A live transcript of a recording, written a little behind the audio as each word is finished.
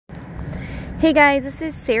Hey guys, this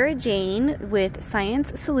is Sarah Jane with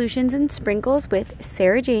Science Solutions and Sprinkles with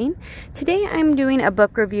Sarah Jane. Today I'm doing a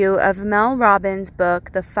book review of Mel Robbins'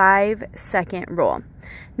 book, The 5-Second Rule.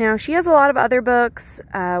 Now, she has a lot of other books,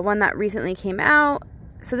 one that recently came out,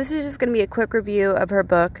 so this is just going to be a quick review of her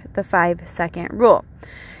book, The 5-Second Rule.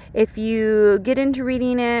 If you get into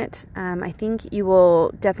reading it, I think you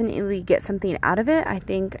will definitely get something out of it. I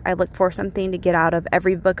think I look for something to get out of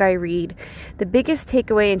every book I read. The biggest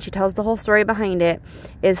takeaway, and she tells the whole story behind it,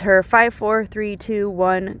 is her 5, 4, 3, 2,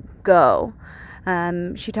 1, go.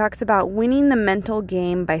 She talks about winning the mental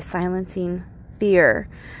game by silencing fear.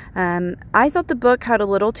 I thought the book had a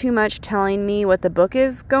little too much telling me what the book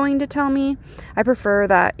is going to tell me. I prefer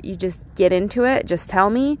that you just get into it, just tell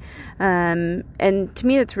me. And to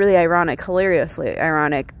me, it's really ironic, hilariously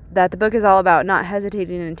ironic, that the book is all about not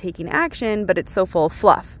hesitating and taking action, but it's so full of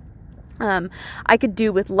fluff. I could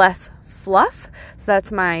do with less fluff, so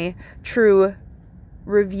that's my true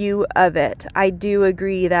review of it. I do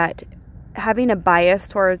agree that having a bias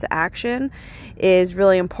towards action is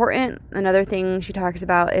really important. Another thing she talks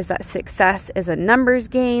about is that success is a numbers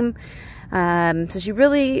game. So she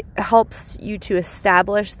really helps you to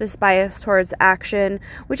establish this bias towards action,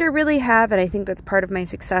 which I really have, and I think that's part of my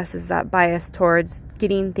success, is that bias towards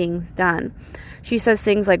getting things done. She says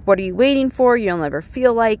things like, what are you waiting for? You'll never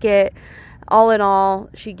feel like it. All in all,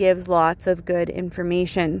 she gives lots of good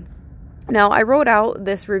information. Now, I wrote out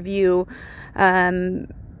this review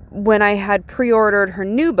when I had pre-ordered her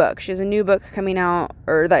new book. She has a new book coming out,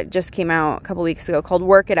 or that just came out a couple weeks ago, called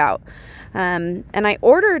Work It Out. And I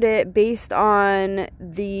ordered it based on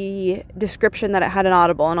the description that it had in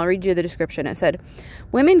Audible, and I'll read you the description. It said,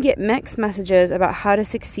 women get mixed messages about how to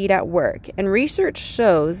succeed at work, and research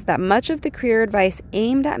shows that much of the career advice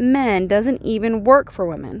aimed at men doesn't even work for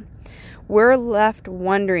women. We're left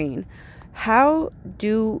wondering, how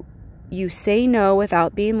do you say no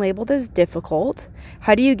without being labeled as difficult?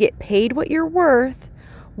 How do you get paid what you're worth?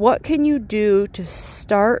 What can you do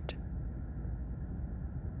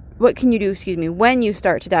when you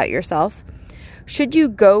start to doubt yourself? Should you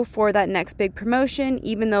go for that next big promotion,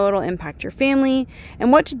 even though it'll impact your family?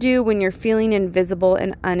 And what to do when you're feeling invisible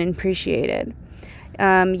and unappreciated?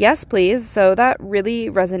 Yes, please. So that really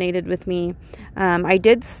resonated with me. I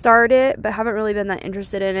did start it, but haven't really been that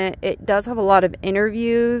interested in it. It does have a lot of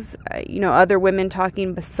interviews, other women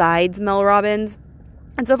talking besides Mel Robbins.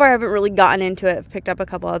 And so far I haven't really gotten into it. I've picked up a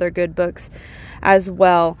couple other good books as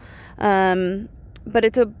well. But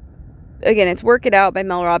it's Work It Out by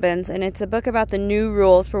Mel Robbins, and it's a book about the new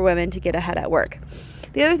rules for women to get ahead at work.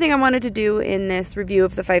 The other thing I wanted to do in this review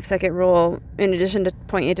of the 5-second rule, in addition to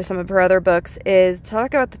point you to some of her other books, is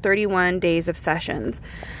talk about the 31 days of sessions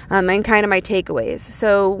and kind of my takeaways.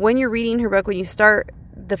 So when you're reading her book, when you start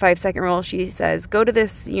the 5-second rule, she says, go to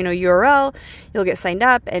this, URL, you'll get signed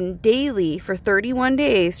up, and daily for 31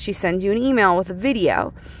 days, she sends you an email with a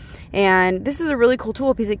video. And this is a really cool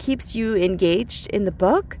tool because it keeps you engaged in the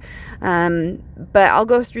book. But I'll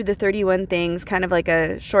go through the 31 things, kind of like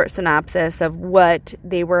a short synopsis of what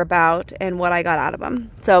they were about and what I got out of them.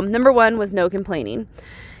 So number 1 was no complaining.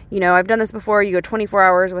 I've done this before. You go 24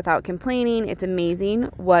 hours without complaining. It's amazing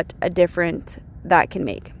what a difference that can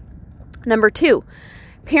make. Number 2,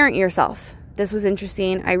 parent yourself. This was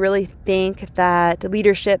interesting. I really think that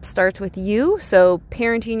leadership starts with you. So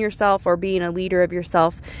parenting yourself or being a leader of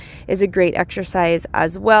yourself is a great exercise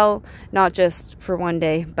as well, not just for one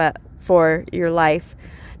day, but for your life.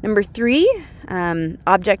 Number 3,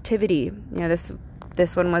 objectivity.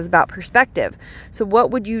 This one was about perspective. So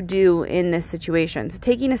what would you do in this situation? So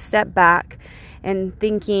taking a step back and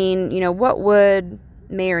thinking, what would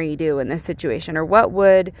Mary do in this situation? Or what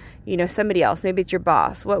would, somebody else, maybe it's your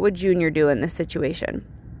boss, what would Junior do in this situation?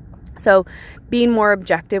 So being more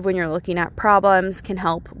objective when you're looking at problems can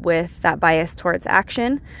help with that bias towards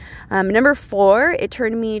action. Number 4, it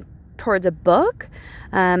turned me towards a book,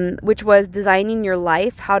 which was Designing Your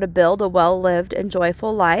Life, How to Build a Well-Lived and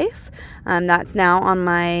Joyful Life. That's now on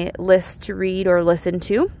my list to read or listen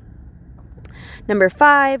to. Number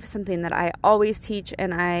 5, something that I always teach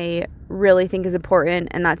and I really think is important,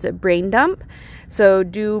 and that's a brain dump. So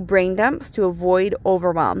do brain dumps to avoid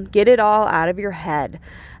overwhelm. Get it all out of your head.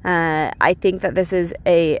 I think that this is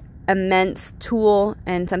a immense tool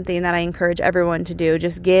and something that I encourage everyone to do.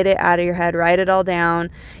 Just get it out of your head, write it all down,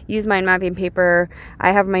 use mind mapping paper.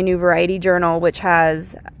 I have my new variety journal, which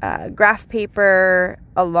has graph paper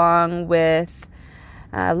along with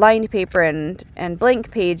lined paper and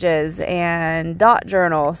blank pages and dot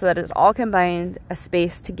journal, so that it's all combined, a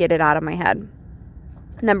space to get it out of my head.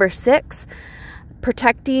 Number 6,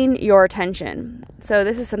 Protecting your attention. So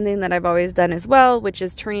this is something that I've always done as well, which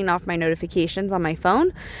is turning off my notifications on my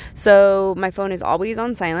phone. So my phone is always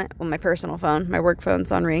on silent. Well, my personal phone, my work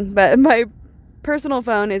phone's on ring, but my personal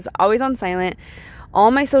phone is always on silent. All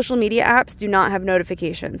my social media apps do not have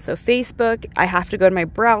notifications. So Facebook, I have to go to my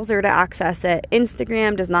browser to access it.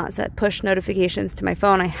 Instagram does not set push notifications to my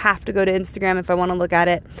phone. I have to go to Instagram if I want to look at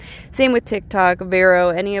it. Same with TikTok, Vero,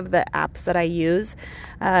 any of the apps that I use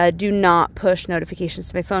do not push notifications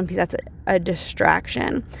to my phone because that's a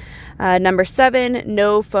distraction. Number 7,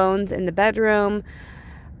 no phones in the bedroom.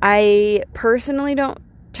 I personally don't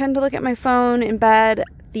tend to look at my phone in bed.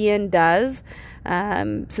 Thean does.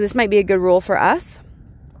 So this might be a good rule for us.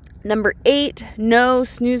 Number 8, no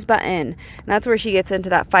snooze button. And that's where she gets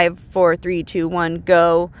into that 5, 4, 3, 2, 1,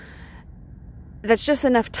 go. That's just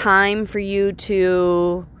enough time for you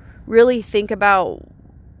to really think about,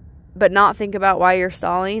 but not think about why you're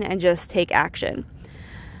stalling, and just take action.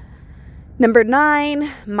 Number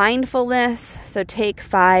 9, mindfulness. So take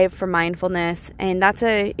 5 for mindfulness. And that's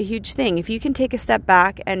a huge thing. If you can take a step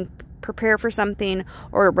back and prepare for something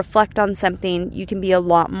or reflect on something, you can be a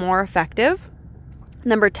lot more effective.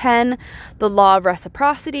 Number 10, the law of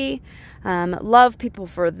reciprocity. Love people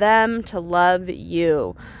for them to love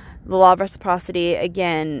you. The law of reciprocity,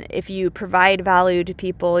 again, if you provide value to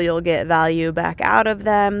people, you'll get value back out of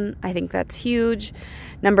them. I think that's huge.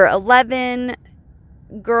 Number 11,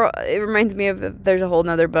 girl, it reminds me of, there's a whole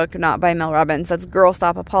nother book, not by Mel Robbins, that's Girl,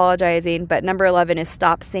 Stop Apologizing. But number 11 is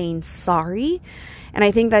stop saying sorry. And I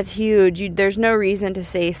think that's huge. There's no reason to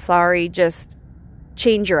say sorry, just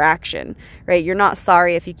change your action, right? You're not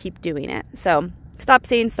sorry if you keep doing it. So stop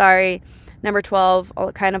saying sorry. Number 12,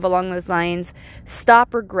 kind of along those lines,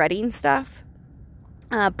 stop regretting stuff.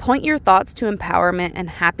 Point your thoughts to empowerment and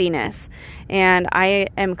happiness. And I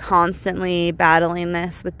am constantly battling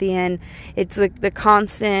this with Thean. It's like the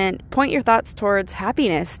constant point your thoughts towards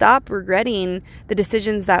happiness. Stop regretting the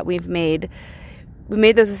decisions that we've made. We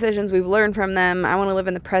made those decisions. We've learned from them. I want to live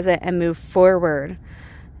in the present and move forward.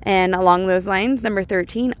 And along those lines, number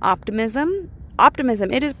 13, optimism.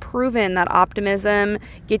 Optimism. It is proven that optimism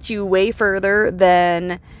gets you way further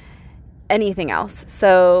than anything else.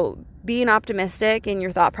 So being optimistic in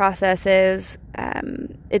your thought processes,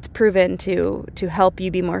 it's proven to help you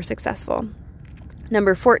be more successful.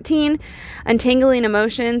 Number 14, untangling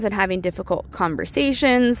emotions and having difficult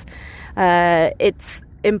conversations. It's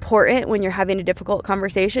important when you're having a difficult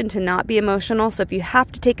conversation to not be emotional. So if you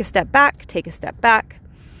have to take a step back, take a step back.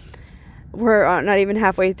 We're not even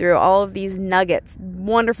halfway through all of these nuggets,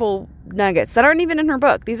 wonderful nuggets that aren't even in her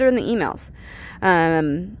book. These are in the emails.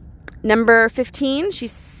 Number 15, she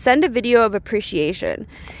send a video of appreciation.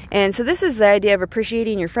 And so this is the idea of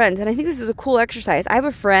appreciating your friends. And I think this is a cool exercise. I have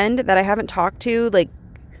a friend that I haven't talked to like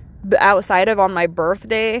outside of on my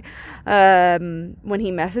birthday when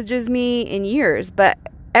he messages me in years. But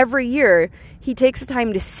every year he takes the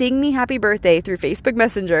time to sing me happy birthday through Facebook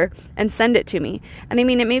Messenger and send it to me. And I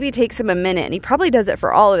mean, it maybe takes him a minute, and he probably does it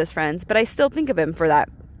for all of his friends, but I still think of him for that.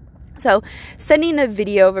 So sending a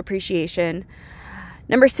video of appreciation.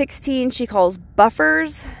 Number 16, she calls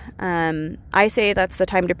buffers. I say that's the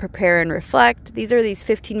time to prepare and reflect. These are these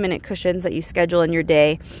 15-minute cushions that you schedule in your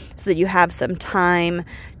day so that you have some time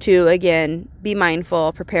to, again, be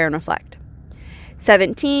mindful, prepare, and reflect.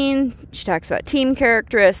 17, she talks about team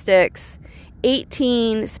characteristics.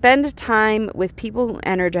 18, spend time with people who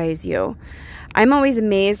energize you. I'm always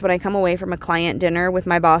amazed when I come away from a client dinner with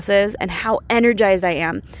my bosses and how energized I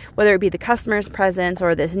am, whether it be the customer's presence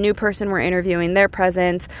or this new person we're interviewing, their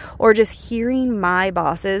presence, or just hearing my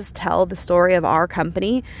bosses tell the story of our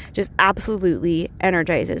company just absolutely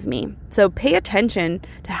energizes me. So pay attention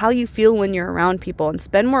to how you feel when you're around people and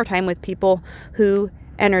spend more time with people who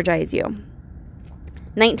energize you.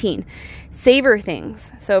 19, savor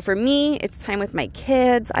things. So for me, it's time with my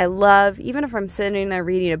kids. I love, even if I'm sitting there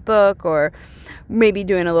reading a book or maybe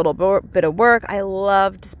doing a little bit of work, I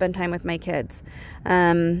love to spend time with my kids.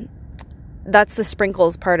 That's the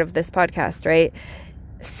sprinkles part of this podcast, right?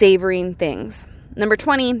 Savoring things. Number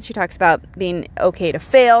 20, she talks about being okay to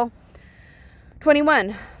fail.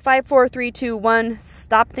 21, 5, 4, 3, 2, 1,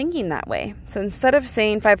 stop thinking that way. So instead of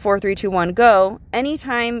saying 5, 4, 3, 2, 1, go,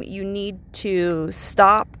 anytime you need to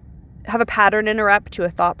stop, have a pattern interrupt to a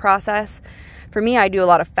thought process. For me, I do a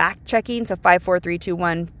lot of fact checking. So 5, 4, 3, 2,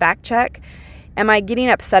 1, fact check. Am I getting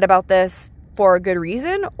upset about this for a good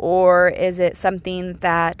reason? Or is it something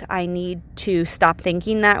that I need to stop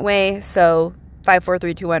thinking that way? So 5, 4,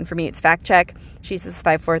 3, 2, 1, for me, it's fact check. She says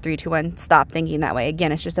 5, 4, 3, 2, 1, stop thinking that way.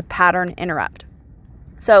 Again, it's just a pattern interrupt.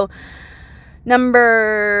 So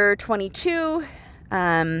number 22,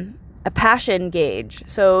 a passion gauge.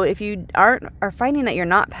 So if you are finding that you're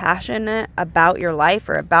not passionate about your life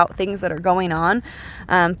or about things that are going on,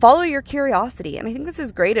 follow your curiosity. And I think this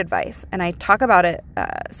is great advice. And I talk about it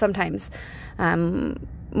sometimes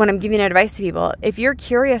when I'm giving advice to people. If you're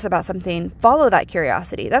curious about something, follow that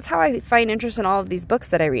curiosity. That's how I find interest in all of these books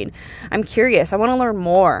that I read. I'm curious. I want to learn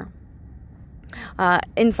more.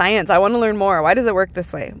 In science, I want to learn more. Why does it work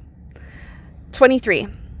this way? 23.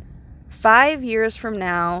 5 years from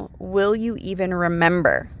now, will you even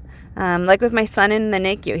remember? Like with my son in the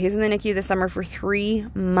NICU. He's in the NICU this summer for 3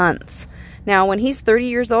 months. Now, when he's 30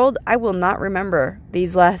 years old, I will not remember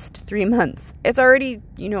these last 3 months. It's already,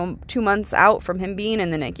 2 months out from him being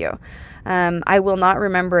in the NICU. I will not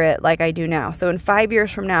remember it like I do now. So in 5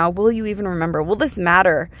 years from now, will you even remember? Will this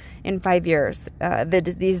matter in 5 years?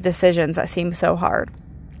 These decisions that seem so hard.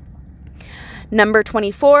 Number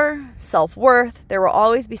 24, self-worth. There will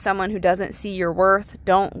always be someone who doesn't see your worth.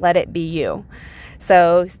 Don't let it be you.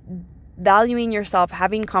 So valuing yourself,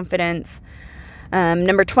 having confidence.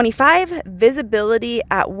 Number 25, visibility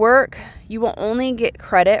at work. You will only get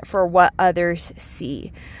credit for what others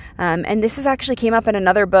see. And this actually came up in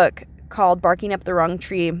another book called Barking Up the Wrong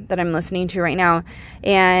Tree that I'm listening to right now.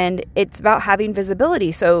 And it's about having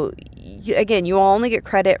visibility. So you will only get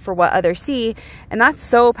credit for what others see. And that's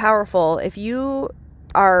so powerful. If you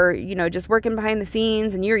are, just working behind the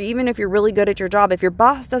scenes and even if you're really good at your job, if your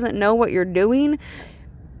boss doesn't know what you're doing,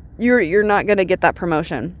 you're not going to get that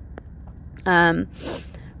promotion.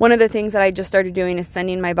 One of the things that I just started doing is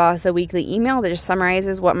sending my boss a weekly email that just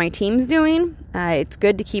summarizes what my team's doing. It's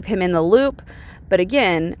good to keep him in the loop. But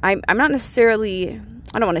again, I'm not necessarily,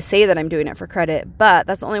 I don't want to say that I'm doing it for credit, but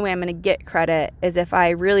that's the only way I'm going to get credit is if I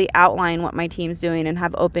really outline what my team's doing and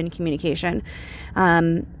have open communication.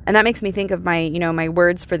 And that makes me think of my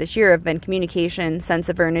words for this year have been communication, sense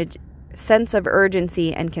of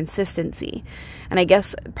urgency, and consistency. And I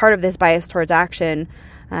guess part of this bias towards action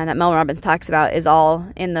that Mel Robbins talks about is all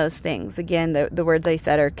in those things. Again, the words I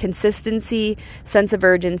said are consistency, sense of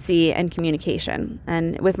urgency, and communication.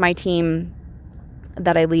 And with my team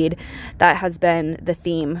that I lead, that has been the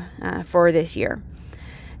theme for this year.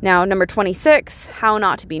 Now, number 26, how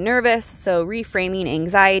not to be nervous. So reframing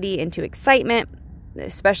anxiety into excitement,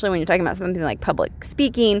 especially when you're talking about something like public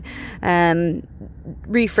speaking. Reframe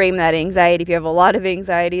that anxiety. If you have a lot of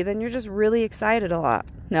anxiety, then you're just really excited a lot.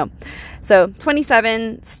 No. So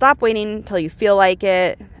 27, stop waiting until you feel like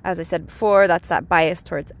it. As I said before, that's that bias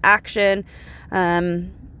towards action.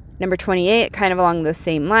 Number 28, kind of along those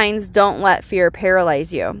same lines, don't let fear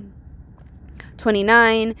paralyze you.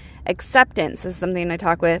 29, acceptance. This is something I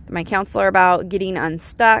talk with my counselor about, getting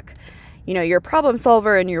unstuck. You're a problem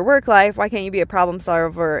solver in your work life. Why can't you be a problem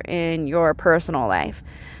solver in your personal life?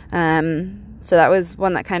 So that was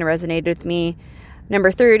one that kind of resonated with me.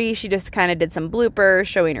 Number 30, she just kind of did some bloopers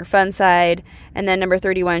showing her fun side. And then number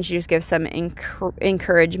 31, she just gives some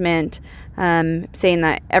encouragement, saying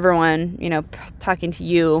that everyone, talking to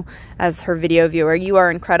you as her video viewer, you are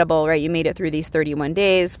incredible, right? You made it through these 31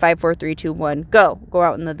 days. 5, 4, 3, 2, 1, go. Go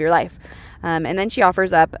out and live your life. And then she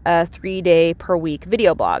offers up a 3-day per week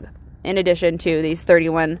video blog, in addition to these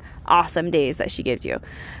 31 awesome days that she gives you.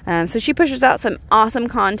 So she pushes out some awesome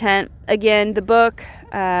content. Again, the book,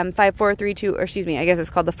 5, 4, 3, 2, or excuse me, I guess it's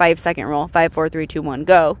called the 5-second rule, 5, 4, 3, 2, 1,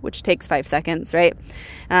 go, which takes 5 seconds, right?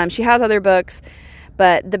 She has other books,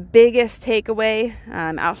 but the biggest takeaway,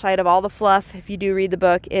 outside of all the fluff, if you do read the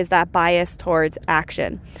book, is that bias towards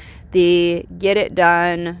action. The get it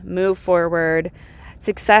done, move forward.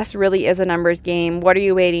 Success really is a numbers game. What are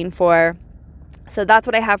you waiting for? So that's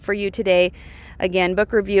what I have for you today. Again,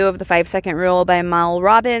 book review of the 5-Second Rule by Mel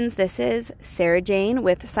Robbins. This is Sarah Jane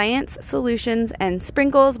with Science, Solutions, and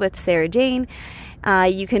Sprinkles with Sarah Jane.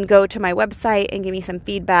 You can go to my website and give me some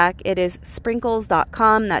feedback. It is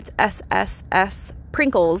sprinkles.com. That's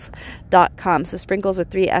sprinkles.com. So sprinkles with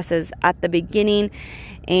 3 S's at the beginning.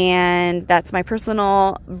 And that's my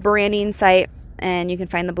personal branding site. And you can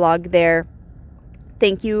find the blog there.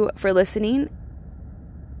 Thank you for listening.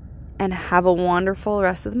 And have a wonderful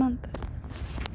rest of the month.